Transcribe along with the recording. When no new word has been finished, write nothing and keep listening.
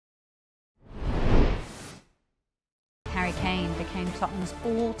Kane became Tottenham's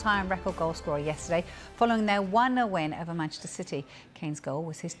all-time record goal scorer yesterday, following their 1-0 win over Manchester City. Kane's goal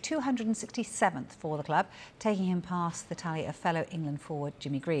was his 267th for the club, taking him past the tally of fellow England forward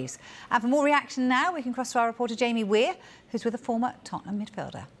Jimmy Greaves. And for more reaction now, we can cross to our reporter Jamie Weir, who's with a former Tottenham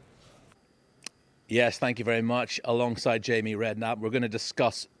midfielder. Yes, thank you very much. Alongside Jamie Redknapp, we're going to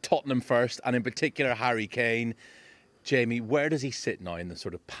discuss Tottenham first, and in particular Harry Kane. Jamie, where does he sit now in the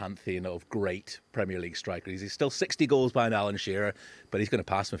sort of pantheon of great Premier League strikers? He's still 60 goals behind Alan Shearer, but he's going to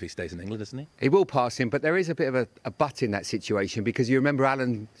pass him if he stays in England, isn't he? He will pass him, but there is a bit of a but in that situation, because you remember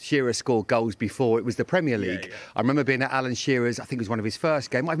Alan Shearer scored goals before it was the Premier League. Yeah. I remember being at Alan Shearer's, I think it was one of his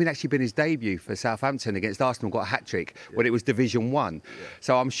first games, might have actually been his debut for Southampton against Arsenal, got a hat-trick when it was Division 1. Yeah.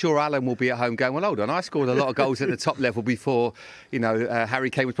 So I'm sure Alan will be at home going, well, hold on, I scored a lot of goals at the top level before, you know,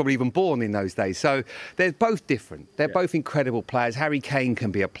 Harry Kane was probably even born in those days. So they're both different. They're both incredible players. Harry Kane can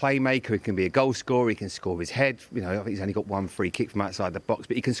be a playmaker, he can be a goal scorer, he can score with his head. You know, I think he's only got one free kick from outside the box,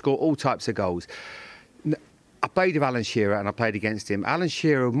 but he can score all types of goals. I played with Alan Shearer and I played against him. Alan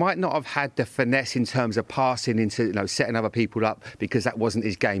Shearer might not have had the finesse in terms of passing into, you know, setting other people up, because that wasn't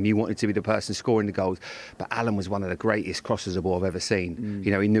his game. He wanted to be the person scoring the goals. But Alan was one of the greatest crossers of ball I've ever seen.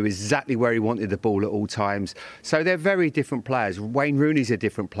 You know, he knew exactly where he wanted the ball at all times. So they're very different players. Wayne Rooney's a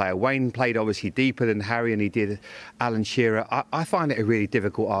different player. Wayne played obviously deeper than Harry and he did Alan Shearer. I find it a really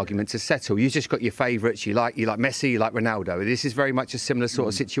difficult argument to settle. You've just got your favourites. You like Messi, you like Ronaldo. This is very much a similar sort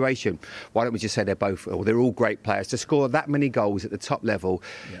of situation. Why don't we just say they're both, or they're all great players? To score that many goals at the top level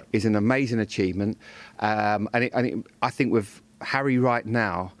is an amazing achievement. I think with Harry right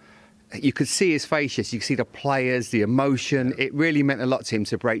now, you could see his face, yes, you could see the players, the emotion. It really meant a lot to him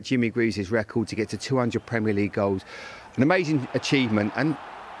to break Jimmy Greaves' record, to get to 200 Premier League goals. An amazing achievement, and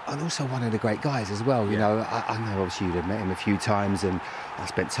also one of the great guys as well. You know, I know obviously you'd have met him a few times, and I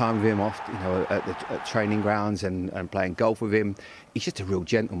spent time with him at training grounds and playing golf with him. He's just a real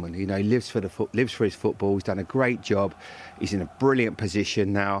gentleman. You know, he lives for his football. He's done a great job. He's in a brilliant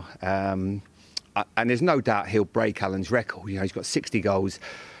position now, and there's no doubt he'll break Alan's record. You know, he's got 60 goals.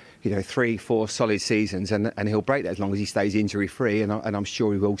 You know, 3-4 solid seasons, and he'll break that as long as he stays injury-free, and I'm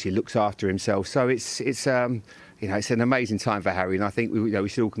sure he will. He looks after himself. So it's you know, it's an amazing time for Harry, and I think we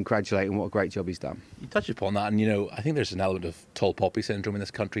should all congratulate him. What a great job he's done. You touched upon that, and you know, I think there's an element of tall poppy syndrome in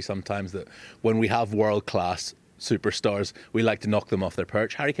this country sometimes, that when we have world-class superstars, we like to knock them off their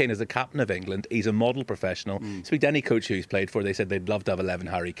perch. Harry Kane is the captain of England. He's a model professional. Speak to any coach who he's played for, they said they'd love to have 11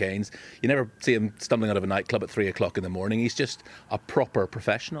 Harry Kanes. You never see him stumbling out of a nightclub at 3 o'clock in the morning. He's just a proper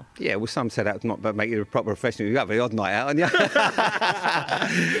professional. Yeah, well, some said that's not about making you a proper professional. You have the odd night out,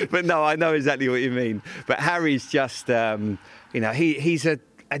 haven't you? But no, I know exactly what you mean. But Harry's just, you know, he's a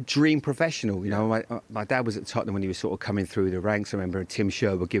dream professional. You know, my dad was at Tottenham when he was sort of coming through the ranks. I remember Tim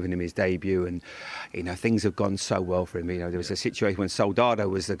Sherwood giving him his debut, and you know, things have gone so well for him. You know, there was a situation when Soldado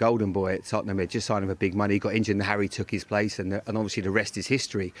was the golden boy at Tottenham. He had just signed him for big money. He got injured and Harry took his place, and obviously the rest is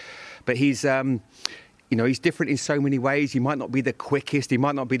history. But he's you know, he's different in so many ways. He might not be the quickest, he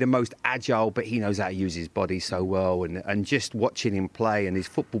might not be the most agile, but he knows how to use his body so well. And just watching him play, and his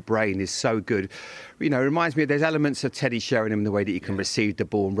football brain is so good. You know, it reminds me of, there's elements of Teddy Sheringham in the way that he can receive the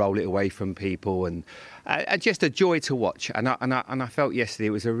ball and roll it away from people, and just a joy to watch. And I felt yesterday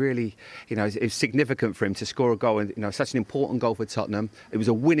it was a really, you know, it was significant for him to score a goal, and you know, such an important goal for Tottenham. It was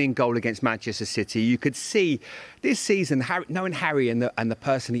a winning goal against Manchester City. You could see this season, knowing Harry and the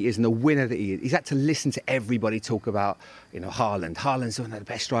person he is and the winner that he is, he's had to listen to everybody talk about, you know, Haaland. Haaland's one of the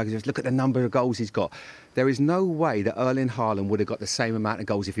best strikers. Look at the number of goals he's got. There is no way that Erling Haaland would have got the same amount of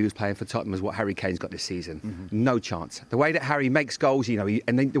goals if he was playing for Tottenham as what Harry Kane's got this season. No chance. The way that Harry makes goals, you know,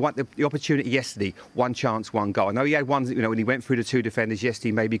 and then the opportunity yesterday, one chance, one goal. I know he had one, you know, when he went through the two defenders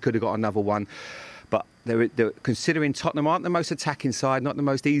yesterday, maybe he could have got another one. But considering Tottenham aren't the most attacking side, not the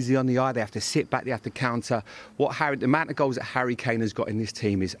most easy on the eye, they have to sit back, they have to counter. The amount of goals that Harry Kane has got in this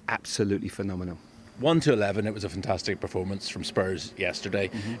team is absolutely phenomenal. 1-11, it was a fantastic performance from Spurs yesterday.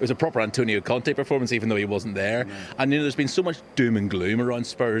 It was a proper Antonio Conte performance, even though he wasn't there. And you know, there's been so much doom and gloom around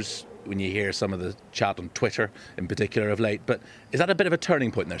Spurs when you hear some of the chat on Twitter in particular of late. But is that a bit of a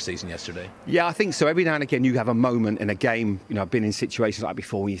turning point in their season yesterday? Yeah, I think so. Every now and again you have a moment in a game. You know, I've been in situations like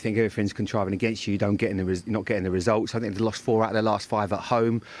before when you think everything's contriving against you, you're not getting the results. I think they lost 4 out of their last 5 at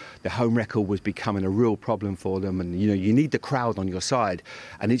home. The home record was becoming a real problem for them, and you know, you need the crowd on your side.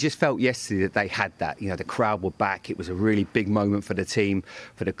 And it just felt yesterday that they had that. You know, the crowd were back. It was a really big moment for the team,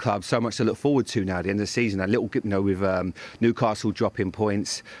 for the club. So much to look forward to now at the end of the season. A little, you know, with Newcastle dropping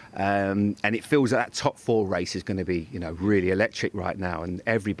points. And it feels that top 4 race is going to be, you know, really electric right now, and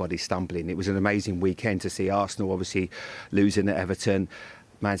everybody's stumbling. It was an amazing weekend to see Arsenal obviously losing at Everton.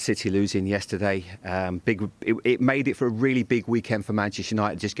 Man City losing yesterday. It made it for a really big weekend for Manchester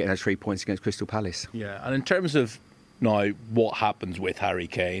United, just getting those 3 points against Crystal Palace. Yeah, and in terms of now what happens with Harry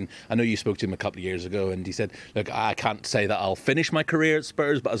Kane, I know you spoke to him a couple of years ago and he said, look, I can't say that I'll finish my career at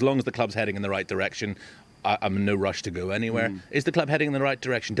Spurs, but as long as the club's heading in the right direction, I'm in no rush to go anywhere. Is the club heading in the right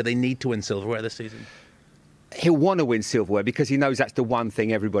direction? Do they need to win silverware this season? He'll want to win silverware because he knows that's the one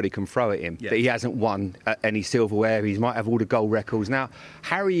thing everybody can throw at him. Yeah. That he hasn't won any silverware. He might have all the goal records. Now,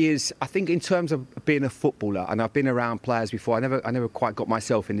 Harry is, I think, in terms of being a footballer, and I've been around players before. I never quite got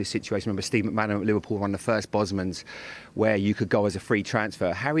myself in this situation. I remember Steve McManaman at Liverpool, one of the first Bosmans, where you could go as a free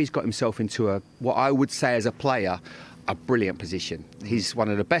transfer. Harry's got himself into what I would say as a player, a brilliant position. He's one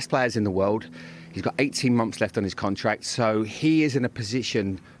of the best players in the world. He's got 18 months left on his contract, so he is in a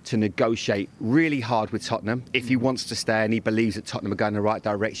position to negotiate really hard with Tottenham if he wants to stay and he believes that Tottenham are going in the right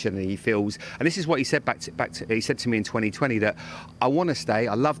direction, and he feels, and this is what he said he said to me in 2020, that I want to stay,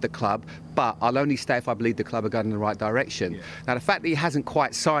 I love the club, but I'll only stay if I believe the club are going in the right direction. Yeah. Now, the fact that he hasn't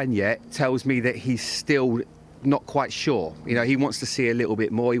quite signed yet tells me that he's still not quite sure. You know, he wants to see a little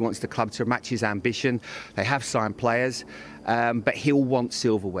bit more. He wants the club to match his ambition. They have signed players, but he'll want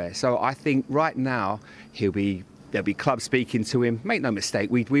silverware. So I think right now there'll be clubs speaking to him. Make no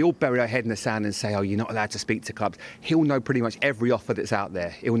mistake, we all bury our head in the sand and say, oh, you're not allowed to speak to clubs. He'll know pretty much every offer that's out there.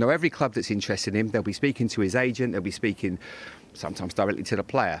 He'll know every club that's interested in him. They'll be speaking to his agent. They'll be speaking sometimes directly to the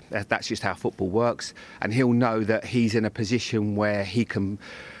player. That's just how football works. And he'll know that he's in a position where he can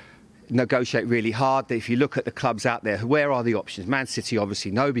negotiate really hard. If you look at the clubs out there, where are the options? Man City obviously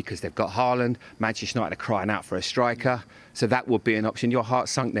no, because they've got Haaland. Manchester United are crying out for a striker, so that would be an option. Your heart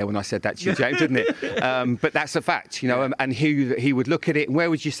sunk there when I said that to you, James, didn't it? But that's a fact, you know. And he would look at it. And where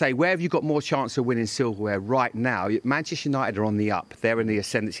would you say, where have you got more chance of winning silverware right now? Manchester United are on the up. They're in the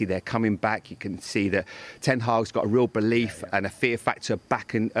ascendancy. They're coming back. You can see that Ten Hag's got a real belief and a fear factor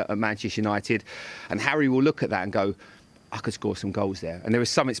back at Manchester United. And Harry will look at that and go, I could score some goals there. And there is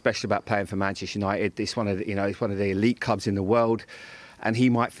something special about playing for Manchester United. It's one of the, it's one of the elite clubs in the world, and he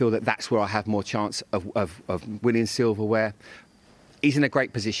might feel that that's where I have more chance of winning silverware. He's in a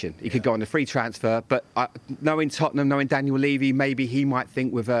great position. He could go on a free transfer, but knowing Tottenham, knowing Daniel Levy, maybe he might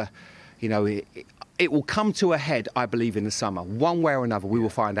think with a, it will come to a head, I believe, in the summer. One way or another, we will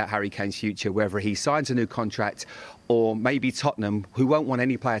find out Harry Kane's future, whether he signs a new contract or maybe Tottenham, who won't want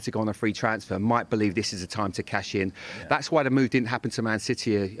any player to go on a free transfer, might believe this is a time to cash in. Yeah. That's why the move didn't happen to Man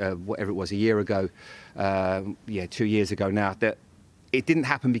City, whatever it was, a year ago, 2 years ago now. That it didn't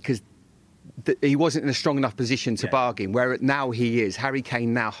happen because he wasn't in a strong enough position to bargain, where now he is. Harry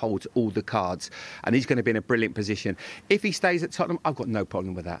Kane now holds all the cards, and he's going to be in a brilliant position. If he stays at Tottenham, I've got no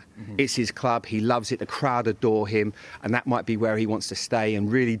problem with that. It's his club, he loves it, the crowd adore him, and that might be where he wants to stay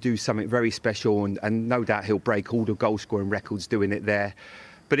and really do something very special, and no doubt he'll break all the goal-scoring records doing it there.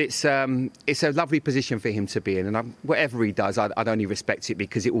 But it's a lovely position for him to be in, and whatever he does, I'd only respect it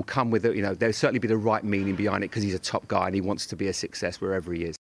because it will come with, there'll certainly be the right meaning behind it because he's a top guy and he wants to be a success wherever he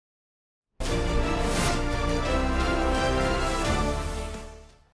is.